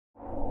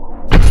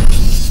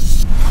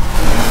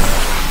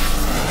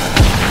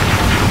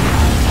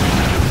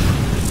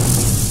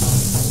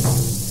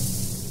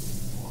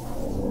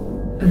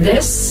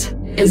This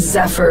is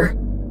Zefir,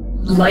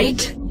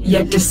 light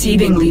yet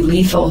deceivingly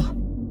lethal.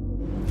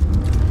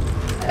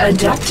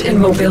 Adept in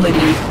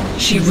mobility,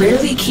 she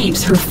rarely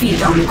keeps her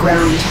feet on the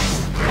ground.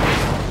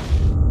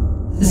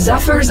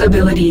 Zefir's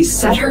abilities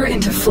set her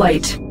into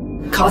flight,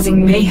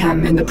 causing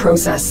mayhem in the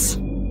process.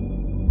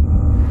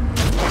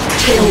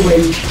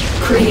 Tailwind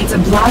creates a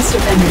blast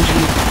of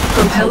energy,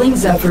 propelling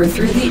Zefir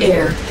through the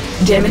air,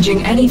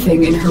 damaging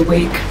anything in her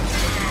wake.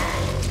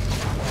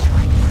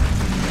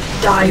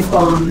 Dive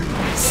Bomb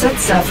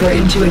sets Zefir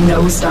into a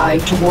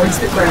nosedive towards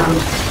the ground,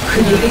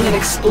 creating an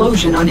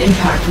explosion on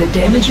impact that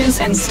damages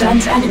and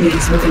stuns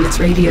enemies within its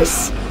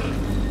radius.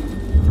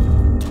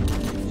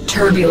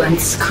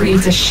 Turbulence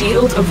creates a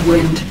shield of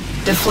wind,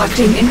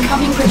 deflecting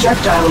incoming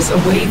projectiles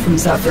away from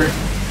Zefir.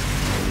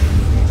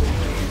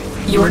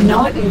 You're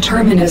not in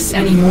Terminus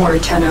anymore,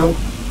 Tenno.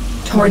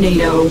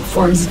 Tornado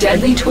forms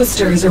deadly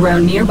twisters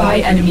around nearby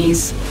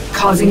enemies,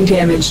 causing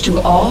damage to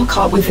all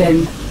caught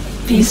within.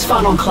 These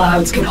funnel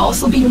clouds can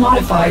also be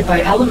modified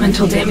by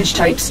elemental damage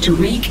types to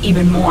wreak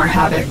even more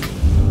havoc.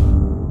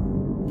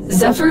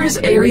 Zefir's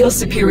aerial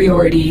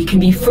superiority can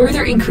be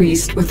further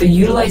increased with the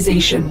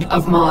utilization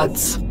of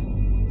mods.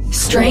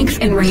 Strength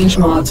and range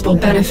mods will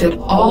benefit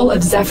all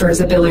of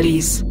Zefir's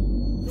abilities.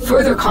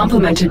 Further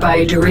complemented by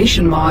a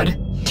duration mod,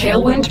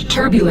 Tailwind,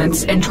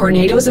 Turbulence, and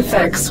Tornado's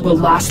effects will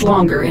last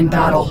longer in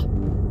battle.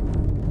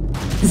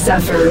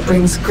 Zefir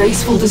brings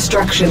graceful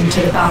destruction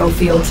to the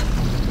battlefield.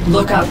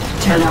 Look up,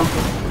 Tenno.